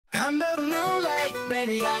Under the moonlight,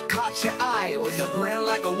 baby, I caught your eye. With your grin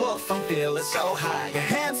like a wolf, I'm feeling so high. You're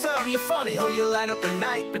handsome, you're funny, oh, you light up the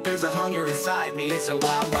night. But there's a hunger inside me, it's a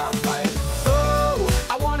wild, wild fight. Oh,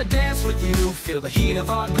 I wanna dance with you, feel the heat of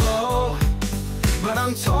our glow. But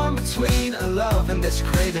I'm torn between a love and this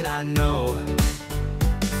craving I know.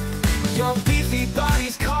 Your beefy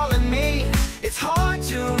body's calling me, it's hard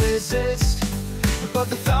to resist. But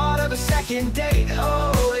the thought of a second date,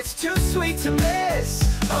 oh, it's too sweet to miss.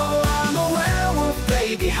 Oh, I'm a werewolf,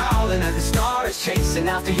 baby, howling at the stars, chasing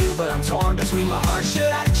after you, but I'm torn between my heart. Should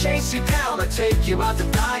I chase you down or take you out to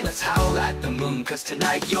dine? Let's howl at the moon, 'cause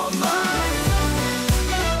tonight you're mine.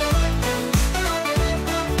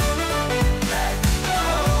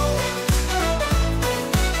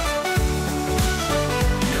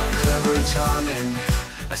 Charming,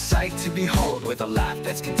 a sight to behold, with a laugh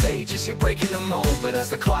that's contagious. You're breaking the mold, but as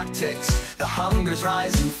the clock ticks, the hunger's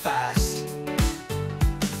rising fast.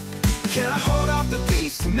 Can I hold off the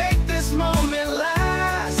beast to make this moment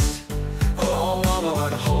last? Oh, I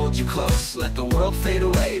wanna hold you close, let the world fade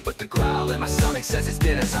away. But the growl in my stomach says it's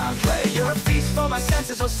dinner time play. You're a feast for my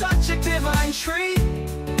senses, oh, such a divine treat.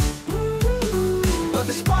 But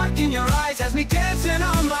the spark in your eyes has me dancing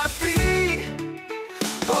on my feet.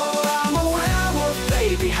 Oh, I'm a werewolf,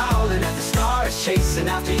 baby, howling at the stars, chasing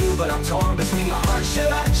after you, but I'm torn between my heart.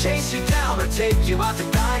 Should I chase you down or take you out to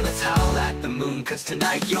dine? Let's howl at the moon, 'cause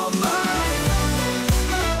tonight you're mine.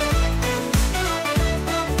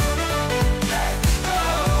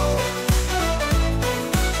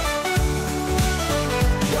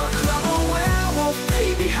 You're a clever werewolf,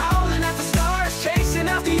 baby, howling at the stars, chasing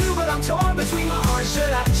after you, but I'm torn between my heart.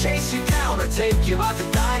 Should I chase you down or take you out to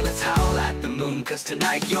dine? Let's howl at the moon, 'cause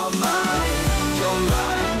tonight you're mine. You're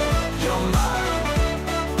mine, you're mine.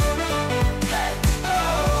 Hey,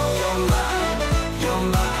 oh, you're mine, you're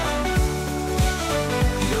mine.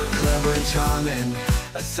 You're clever and charming,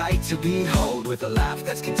 a sight to behold, with a laugh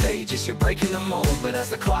that's contagious. You're breaking the mold, but as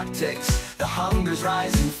the clock ticks, the hunger's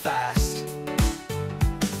rising fast.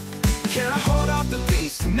 Can I hold off the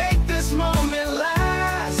beast to make this moment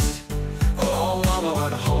last? Oh, I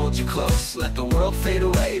wanna hold you close, let the world fade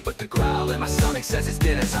away. But the growl in my stomach says it's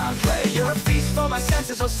dinner time play. You're a feast for my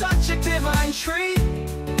senses, oh, such a divine treat.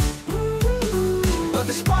 But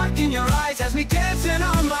the spark in your eyes has me dancing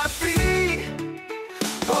on my feet.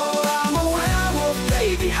 Oh, I'm a werewolf,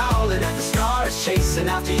 baby, howling at the stars, chasing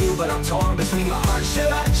after you, but I'm torn between my heart.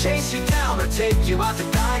 Should I chase you down or take you out to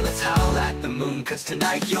dine? Let's howl at the moon, 'cause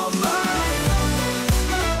tonight you're mine.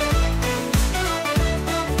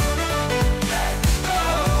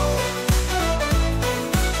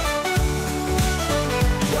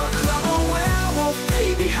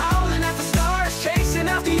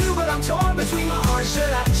 Torn between my heart,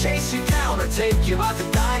 should I chase you down or take you out to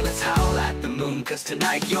dine? Let's howl at the moon, 'cause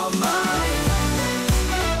tonight you're mine.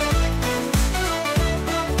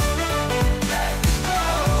 Hey,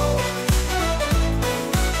 oh.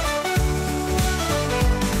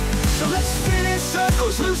 So let's spin in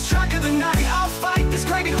circles, lose track of the night. I'll fight this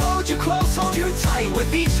craving, hold you close, hold you tight.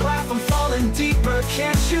 With each laugh I'm falling deeper,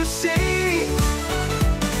 can't you see?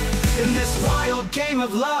 In this wild game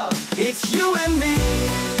of love, it's you and me.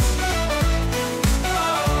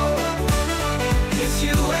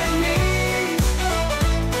 You and me.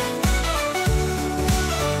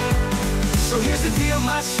 So here's the deal,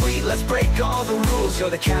 my sweet, let's break all the rules. You're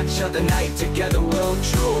the catch of the night, together we'll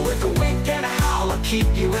drool. With a wink and a howl, I'll keep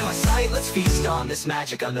you in my sight. Let's feast on this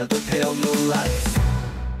magic under the pale moonlight.